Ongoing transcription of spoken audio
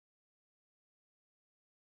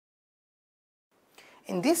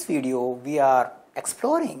In this video, we are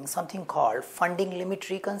exploring something called funding limit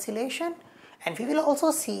reconciliation, and we will also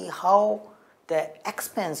see how the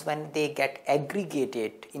expense, when they get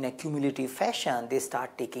aggregated in a cumulative fashion, they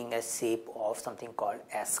start taking a shape of something called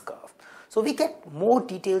S-curve. So we get more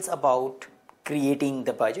details about creating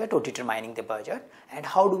the budget or determining the budget, and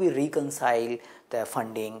how do we reconcile the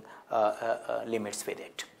funding limits with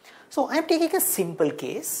it. So I am taking a simple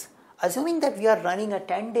case. Assuming that we are running a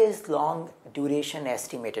 10 days long duration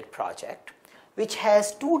estimated project, which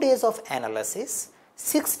has 2 days of analysis,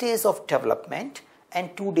 6 days of development,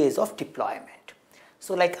 and 2 days of deployment.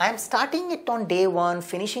 So like I am starting it on day 1,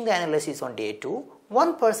 finishing the analysis on day 2,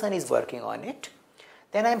 one person is working on it.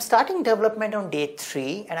 Then I am starting development on day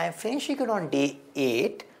 3 and I am finishing it on day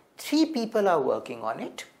 8, 3 people are working on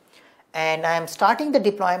it. And I am starting the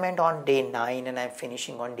deployment on day 9 and I am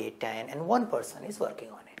finishing on day 10 and one person is working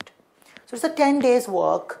on it. So it's a 10 days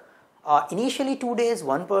work, initially 2 days,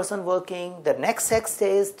 one person working, the next 6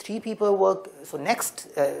 days, 3 people work, so next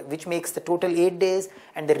which makes the total 8 days,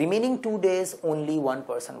 and the remaining 2 days only one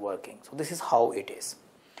person working. So this is how it is.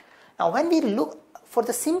 Now when we look, for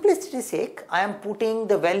the simplicity's sake, I am putting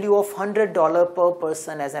the value of $100 per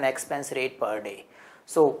person as an expense rate per day.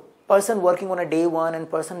 So person working on a day 1 and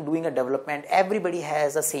person doing a development, everybody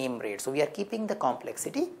has the same rate. So we are keeping the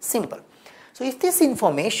complexity simple. So if this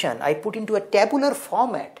information I put into a tabular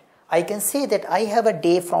format, I can say that I have a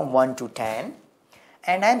day from 1 to 10,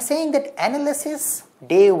 and I am saying that analysis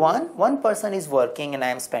day 1, one person is working and I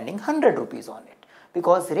am spending 100 rupees on it,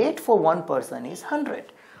 because rate for one person is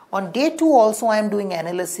 100. On day 2 also I am doing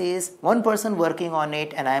analysis, one person working on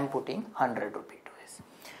it and I am putting 100 rupees.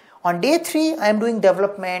 On day 3, I am doing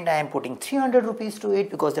development, I am putting 300 rupees to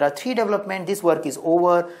it because there are 3 development, this work is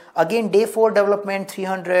over. Again day 4 development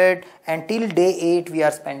 300, and till day 8 we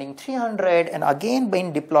are spending 300, and again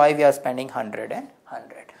when deploy we are spending 100 and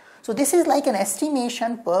 100. So this is like an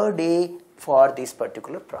estimation per day for this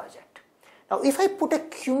particular project. Now if I put a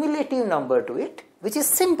cumulative number to it, which is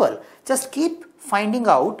simple, just keep finding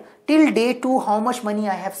out till day 2 how much money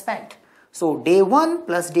I have spent. So day 1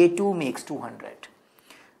 plus day 2 makes 200.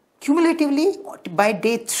 Cumulatively, by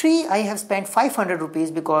day 3, I have spent 500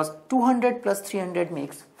 rupees because 200 plus 300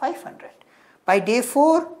 makes 500. By day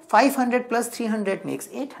 4, 500 plus 300 makes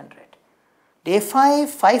 800. Day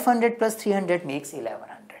 5, 500 plus 300 makes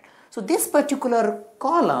 1100. So this particular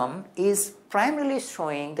column is primarily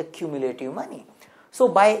showing the cumulative money. So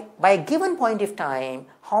by a given point of time,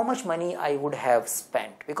 how much money I would have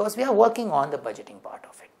spent, because we are working on the budgeting part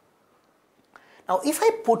of it. Now if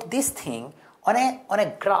I put this thing on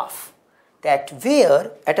a graph, that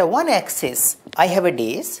where at a one axis I have a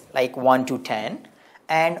days like 1 to 10,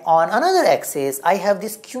 and on another axis I have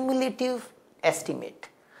this cumulative estimate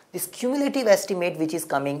which is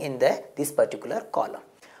coming in this particular column.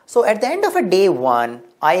 So at the end of a day 1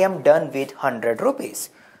 I am done with 100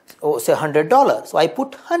 rupees, so $100, so I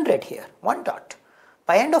put 100 here, one dot.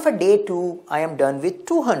 By end of a day 2 I am done with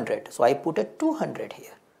 200, so I put a 200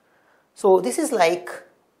 here. So this is like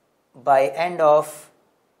by end of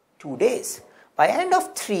 2 days. By end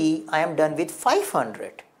of 3, I am done with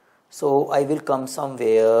 500. So I will come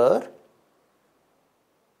somewhere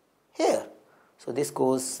here. So this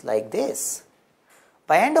goes like this.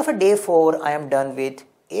 By end of a day 4, I am done with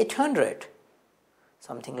 800.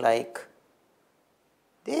 Something like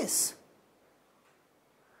this.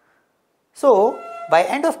 So by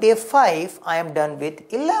end of day 5, I am done with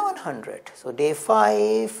 1100. So day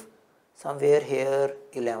 5, somewhere here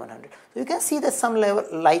 1100. So you can see that some level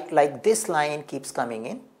like this line keeps coming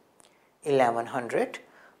in 1100.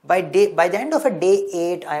 By the end of a day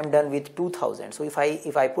 8 I am done with 2000. So if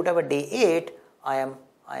I put up a day 8 I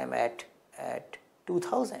am at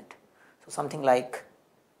 2000. So something like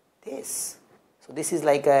this. So this is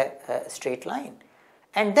like a straight line.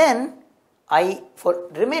 And then for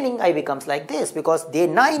remaining I becomes like this, because day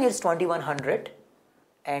 9 is 2100.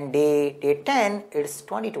 And day 10 it's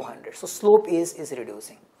 2200. So slope is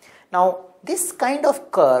reducing. Now this kind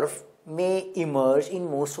of curve may emerge in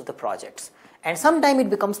most of the projects, and sometime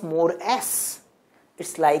it becomes more S.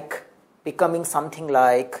 It's like becoming something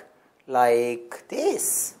like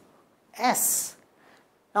this, S.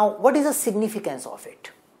 Now what is the significance of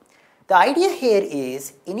it? The idea here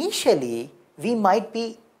is initially we might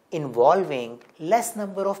be involving less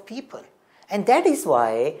number of people, and that is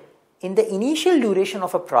why in the initial duration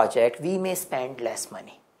of a project, we may spend less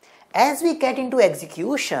money. As we get into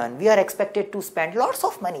execution, we are expected to spend lots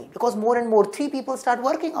of money, because more and more 3 people start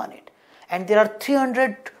working on it. And there are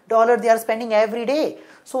 $300 they are spending every day.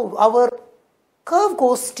 So our curve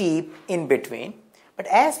goes steep in between, but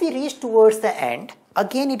as we reach towards the end,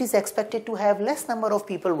 again it is expected to have less number of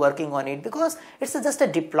people working on it because it's just a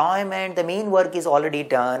deployment, the main work is already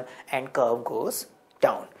done and curve goes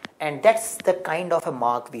down. And that's the kind of a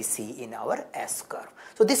mark we see in our S curve.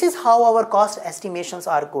 So this is how our cost estimations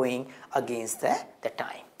are going against the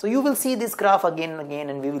time. So you will see this graph again and again,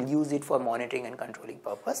 and we will use it for monitoring and controlling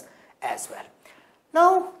purpose as well.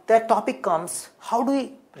 Now the topic comes, how do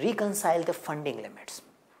we reconcile the funding limits?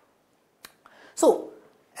 So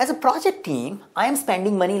as a project team, I am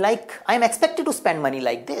spending money like, I am expected to spend money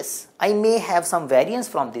like this. I may have some variance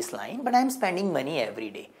from this line, but I am spending money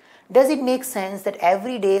every day. Does it make sense that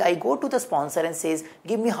every day I go to the sponsor and says,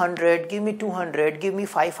 give me 100, give me 200, give me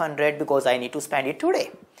 500 because I need to spend it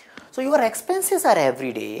today? So your expenses are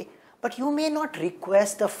every day, but you may not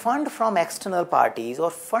request a fund from external parties or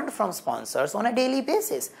fund from sponsors on a daily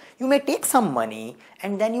basis. You may take some money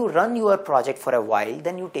and then you run your project for a while,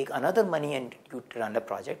 then you take another money and you run the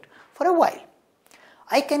project for a while.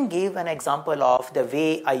 I can give an example of the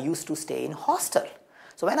way I used to stay in hostel.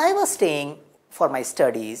 So when I was staying for my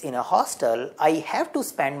studies in a hostel, I have to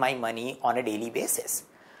spend my money on a daily basis.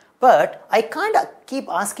 But I can't keep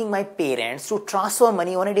asking my parents to transfer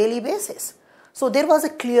money on a daily basis. So there was a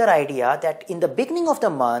clear idea that in the beginning of the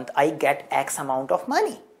month, I get X amount of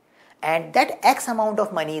money. And that X amount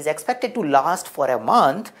of money is expected to last for a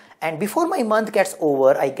month. And before my month gets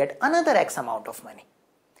over, I get another X amount of money.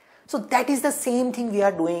 So that is the same thing we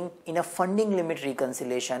are doing in a funding limit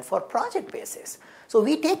reconciliation for project basis. So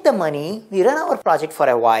we take the money, we run our project for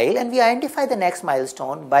a while and we identify the next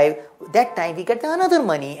milestone. By that time we get another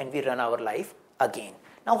money and we run our life again.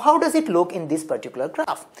 Now how does it look in this particular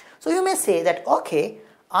graph? So you may say that, okay,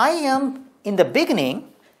 I am in the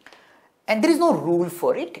beginning and there is no rule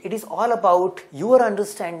for it. It is all about your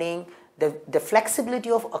understanding, the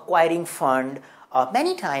flexibility of acquiring fund.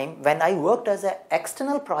 Many times when I worked as an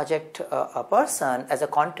external project person, as a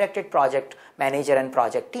contracted project manager and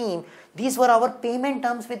project team, these were our payment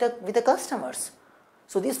terms with the customers.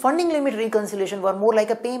 So these funding limit reconciliation were more like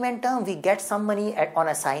a payment term. We get some money on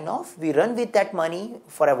a sign off, we run with that money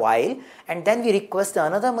for a while and then we request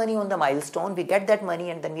another money on the milestone, we get that money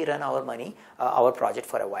and then we run our money, our project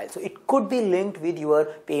for a while. So it could be linked with your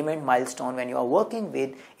payment milestone when you are working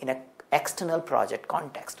with in an external project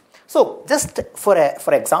context. So just for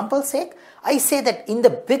example's sake, I say that in the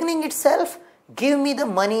beginning itself, give me the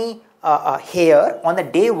money here on the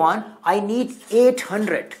day one, I need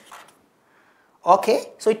 800.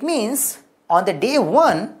 Okay, so it means on the day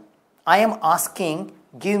one, I am asking,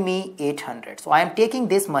 give me 800. So I am taking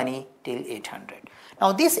this money till 800.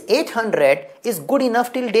 Now this 800 is good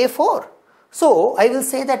enough till day 4. So I will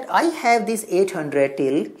say that I have this 800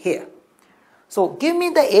 till here. So give me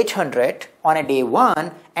the 800 on a day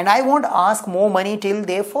 1 and I won't ask more money till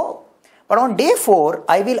day 4. But on day 4,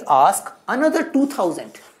 I will ask another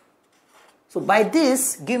 2000. So by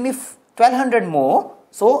this, give me 1200 more.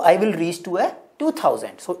 So I will reach to a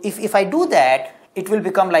 2000. So if I do that, it will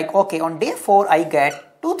become like, okay, on day 4, I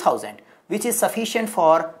get 2000, which is sufficient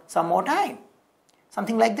for some more time.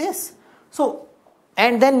 Something like this. So,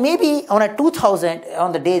 and then maybe on a 2000,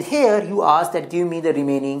 on the day here, you ask that give me the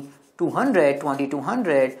remaining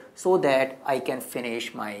 2200 so that I can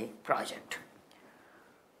finish my project.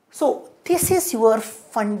 So this is your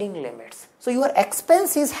funding limits. So your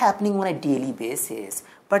expense is happening on a daily basis,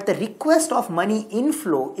 but the request of money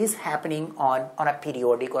inflow is happening on a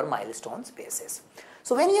periodic or milestones basis.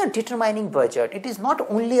 So when you are determining budget, it is not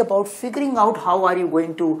only about figuring out how are you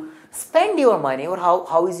going to spend your money or how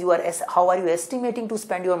are you estimating to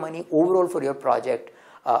spend your money overall for your project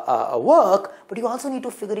work, but you also need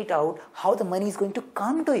to figure it out how the money is going to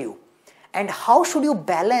come to you and how should you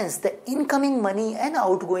balance the incoming money and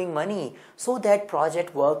outgoing money so that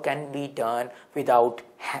project work can be done without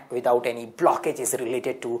any blockages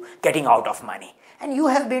related to getting out of money. And you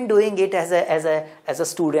have been doing it as a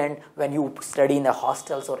student when you study in the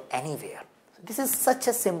hostels or anywhere. So this is such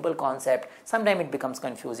a simple concept. Sometimes it becomes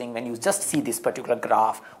confusing when you just see this particular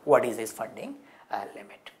graph. What is this funding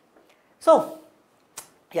limit? So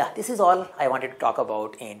yeah, this is all I wanted to talk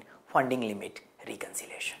about in funding limit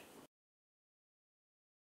reconciliation.